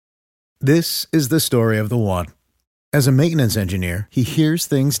This is the story of the one. As a maintenance engineer, he hears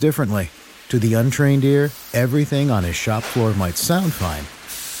things differently. To the untrained ear, everything on his shop floor might sound fine,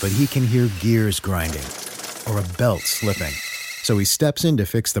 but he can hear gears grinding or a belt slipping. So he steps in to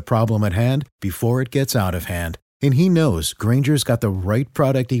fix the problem at hand before it gets out of hand. And he knows Grainger's got the right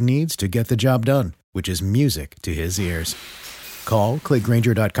product he needs to get the job done, which is music to his ears. Call, click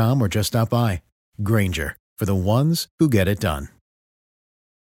Grainger.com, or just stop by. Grainger, for the ones who get it done.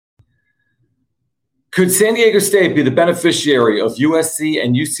 Could San Diego State be the beneficiary of USC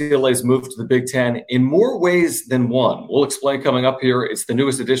and UCLA's move to the Big Ten in more ways than one? We'll explain coming up here. It's the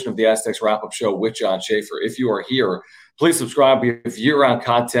newest edition of the Aztecs Wrap-Up Show with John Schaefer. If you are here, please subscribe. We have year-round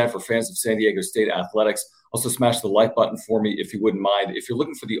content for fans of San Diego State athletics. Also, smash the like button for me if you wouldn't mind. If you're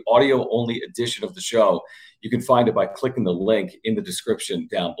looking for the audio-only edition of the show, you can find it by clicking the link in the description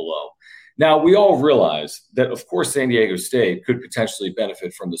down below. Now, we all realize that, of course, San Diego State could potentially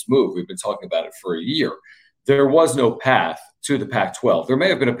benefit from this move. We've been talking about it for a year. There was no path to the Pac-12. There may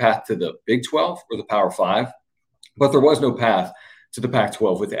have been a path to the Big 12 or the Power 5, but there was no path to the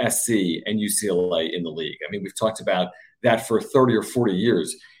Pac-12 with SC and UCLA in the league. I mean, we've talked about that for 30 or 40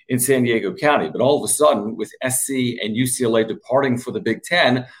 years in San Diego County. But all of a sudden, with SC and UCLA departing for the Big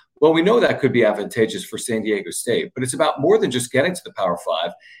Ten, well, we know that could be advantageous for San Diego State. But it's about more than just getting to the Power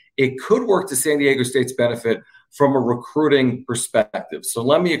 5. It could work to San Diego State's benefit from a recruiting perspective. So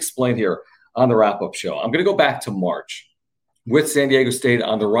let me explain here on the wrap-up show. I'm going to go back to March with San Diego State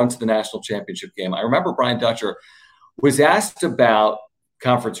on the run to the national championship game. I remember Brian Dutcher was asked about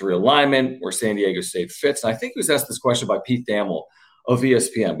conference realignment, where San Diego State fits. And I think he was asked this question by Pete Thamel of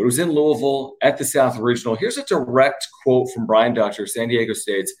ESPN, but it was in Louisville at the South Regional. Here's a direct quote from Brian Dutcher, San Diego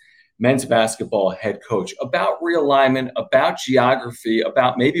State's men's basketball head coach, about realignment, about geography,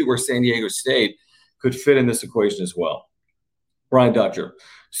 about maybe where San Diego State could fit in this equation as well. Brian Dutcher.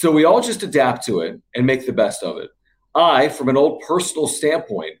 So we all just adapt to it and make the best of it. From an old personal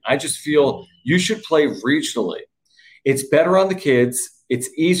standpoint, I just feel you should play regionally. It's better on the kids. It's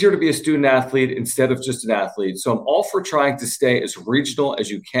easier to be a student athlete instead of just an athlete. So I'm all for trying to stay as regional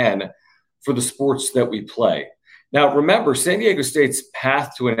as you can for the sports that we play. Now, remember, San Diego State's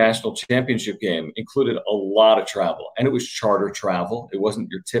path to a national championship game included a lot of travel, and it was charter travel. It wasn't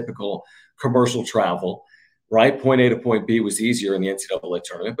your typical commercial travel, right? Point A to point B was easier in the NCAA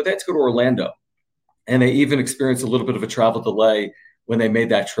tournament, but they had to go to Orlando. And they even experienced a little bit of a travel delay when they made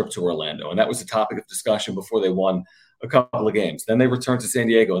that trip to Orlando. And that was a topic of discussion before they won a couple of games. Then they returned to San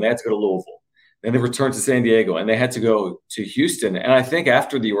Diego, and they had to go to Louisville. Then they returned to San Diego, and they had to go to Houston. And I think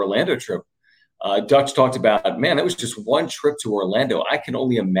after the Orlando trip, Dutch talked about, man, that was just one trip to Orlando. I can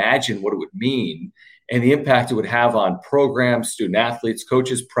only imagine what it would mean and the impact it would have on programs, student athletes,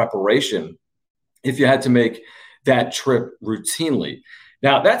 coaches, preparation if you had to make that trip routinely.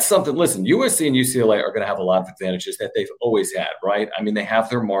 Now, that's something, listen, USC and UCLA are going to have a lot of advantages that they've always had, right? I mean, they have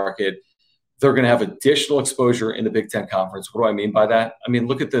their market. They're going to have additional exposure in the Big Ten Conference. What do I mean by that? I mean,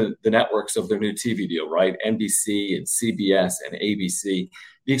 look at the networks of their new TV deal, right? NBC and CBS and ABC.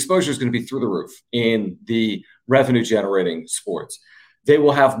 The exposure is going to be through the roof in the revenue-generating sports. They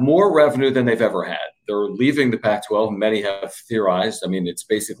will have more revenue than they've ever had. They're leaving the Pac-12. Many have theorized. I mean, it's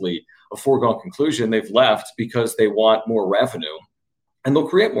basically a foregone conclusion. They've left because they want more revenue, and they'll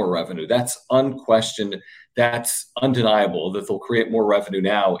create more revenue. That's unquestioned. That's undeniable that they'll create more revenue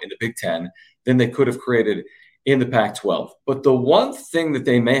now in the Big Ten than they could have created in the Pac-12. But the one thing that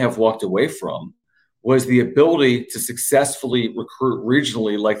they may have walked away from was the ability to successfully recruit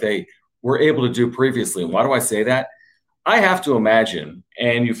regionally like they were able to do previously. And why do I say that? I have to imagine,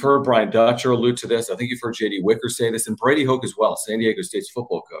 and you've heard Brian Dutcher allude to this, I think you've heard J.D. Wicker say this, and Brady Hoke as well, San Diego State's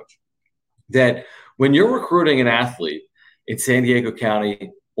football coach, that when you're recruiting an athlete in San Diego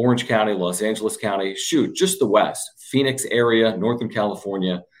County, Orange County, Los Angeles County, just the West, Phoenix area, Northern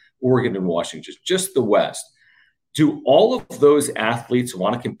California, Oregon and Washington, just the West, do all of those athletes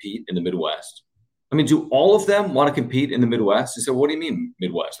want to compete in the Midwest? I mean, do all of them want to compete in the Midwest? You say, what do you mean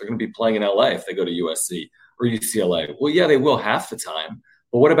Midwest? They're going to be playing in LA if they go to USC or UCLA. Well, yeah, they will half the time.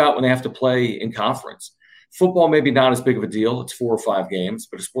 But what about when they have to play in conference? Football may be not as big of a deal. It's 4 or 5 games,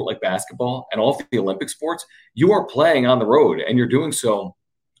 but a sport like basketball and all of the Olympic sports, you are playing on the road, and you're doing so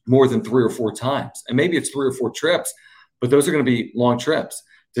more than 3 or 4 times. And maybe it's 3 or 4 trips, but those are going to be long trips.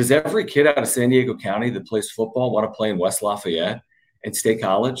 Does every kid out of San Diego County that plays football want to play in West Lafayette and State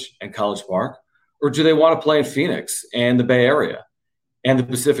College and College Park? Or do they want to play in Phoenix and the Bay Area and the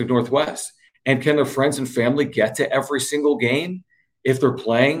Pacific Northwest? And can their friends and family get to every single game if they're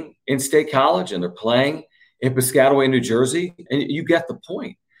playing in State College and they're playing in Piscataway, New Jersey? And you get the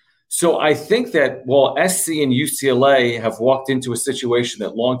point. So I think that while SC and UCLA have walked into a situation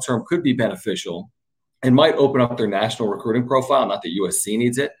that long-term could be beneficial and might open up their national recruiting profile, not that USC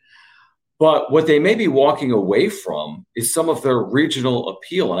needs it, but what they may be walking away from is some of their regional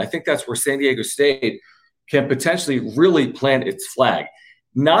appeal. And I think that's where San Diego State can potentially really plant its flag.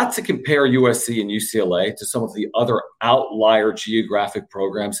 Not to compare USC and UCLA to some of the other outlier geographic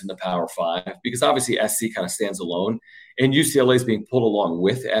programs in the Power Five, because obviously SC kind of stands alone and UCLA is being pulled along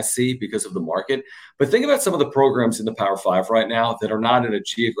with SC because of the market. But think about some of the programs in the Power Five right now that are not in a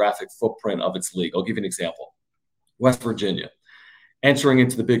geographic footprint of its league. I'll give you an example. West Virginia, entering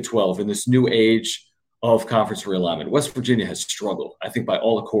into the Big 12 in this new age of conference realignment. West Virginia has struggled, I think, by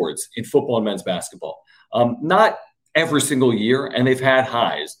all accords in football and men's basketball. Not every single year, and they've had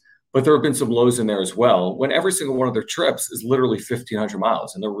highs, but there have been some lows in there as well, when every single one of their trips is literally 1,500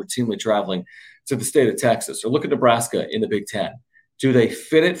 miles, and they're routinely traveling to the state of Texas. Or look at Nebraska in the Big 10. Do they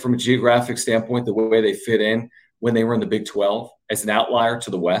fit it from a geographic standpoint the way they fit in when they were in the Big 12 as an outlier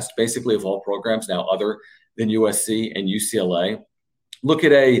to the West, basically of all programs now other than USC and UCLA? Look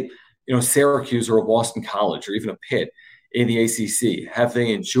at a Syracuse or a Boston College or even a Pitt in the ACC. Have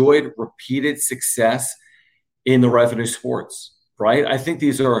they enjoyed repeated success in the revenue sports, right? I think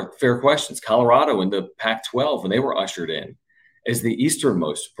these are fair questions. Colorado in the Pac-12, when they were ushered in as the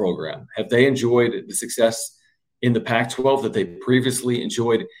easternmost program, have they enjoyed the success in the Pac-12 that they previously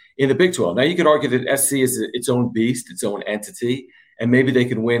enjoyed in the Big 12? Now, you could argue that SC is its own beast, its own entity, and maybe they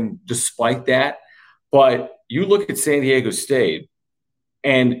can win despite that. But you look at San Diego State,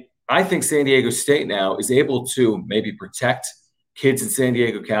 and I think San Diego State now is able to maybe protect kids in San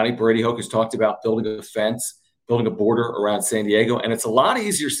Diego County. Brady Hoke has talked about building a fence, building a border around San Diego, and it's a lot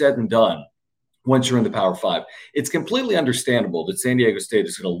easier said than done once you're in the Power Five. It's completely understandable that San Diego State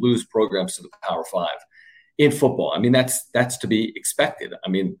is going to lose programs to the Power Five in football. I mean, that's to be expected. I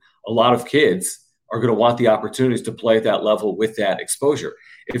mean, a lot of kids are going to want the opportunities to play at that level with that exposure.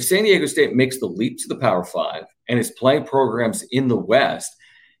 If San Diego State makes the leap to the Power Five and is playing programs in the West,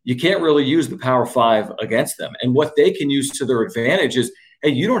 you can't really use the Power Five against them. And what they can use to their advantage is, hey,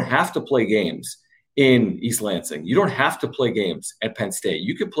 you don't have to play games in East Lansing. You don't have to play games at Penn State.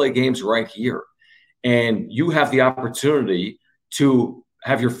 You can play games right here. And you have the opportunity to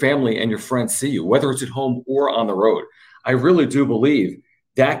have your family and your friends see you, whether it's at home or on the road. I really do believe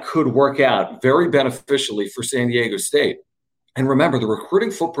that could work out very beneficially for San Diego State. And remember, the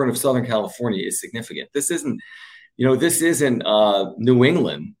recruiting footprint of Southern California is significant. This isn't New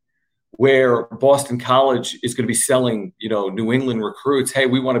England, where Boston College is going to be selling, New England recruits. Hey,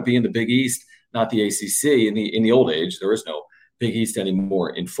 we want to be in the Big East, not the ACC. In the old age, there is no Big East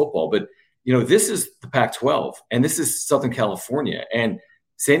anymore in football. But this is the Pac-12, and this is Southern California, and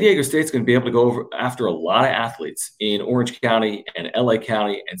San Diego State's going to be able to go after a lot of athletes in Orange County and LA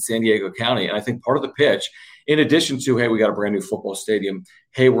County and San Diego County. And I think part of the pitch, in addition to, hey, we got a brand new football stadium.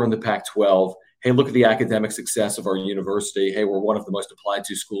 Hey, we're in the Pac-12. Hey, look at the academic success of our university. Hey, we're one of the most applied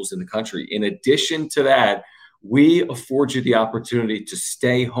to schools in the country. In addition to that, we afford you the opportunity to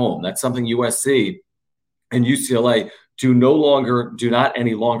stay home. That's something USC and UCLA do not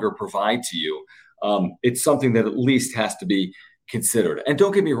any longer provide to you. It's something that at least has to be considered. And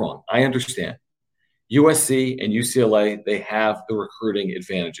don't get me wrong, I understand. USC and UCLA, they have the recruiting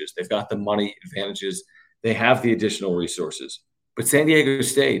advantages. They've got the money advantages. They have the additional resources. But San Diego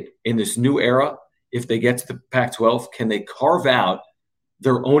State, in this new era, if they get to the Pac-12, can they carve out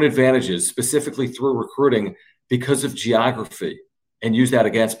their own advantages, specifically through recruiting because of geography, and use that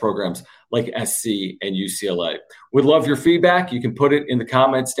against programs like SC and UCLA? We'd love your feedback. You can put it in the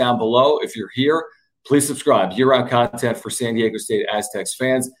comments down below. If you're here, please subscribe. Year-round content for San Diego State Aztecs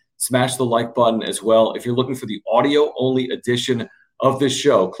fans. Smash the like button as well. If you're looking for the audio-only edition of this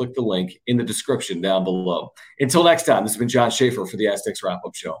show, click the link in the description down below. Until next time, this has been John Schaefer for the Aztecs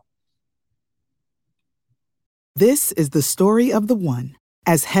Wrap-Up Show. This is the story of the one.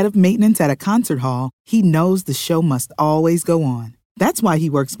 As head of maintenance at a concert hall, he knows the show must always go on. That's why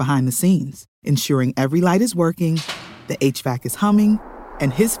he works behind the scenes, ensuring every light is working, the HVAC is humming,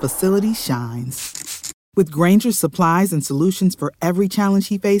 and his facility shines. With Grainger's supplies and solutions for every challenge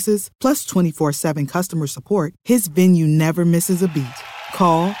he faces, plus 24/7 customer support, his venue never misses a beat.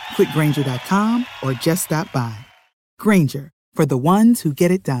 Call quickgrainger.com or just stop by. Grainger, for the ones who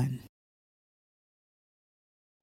get it done.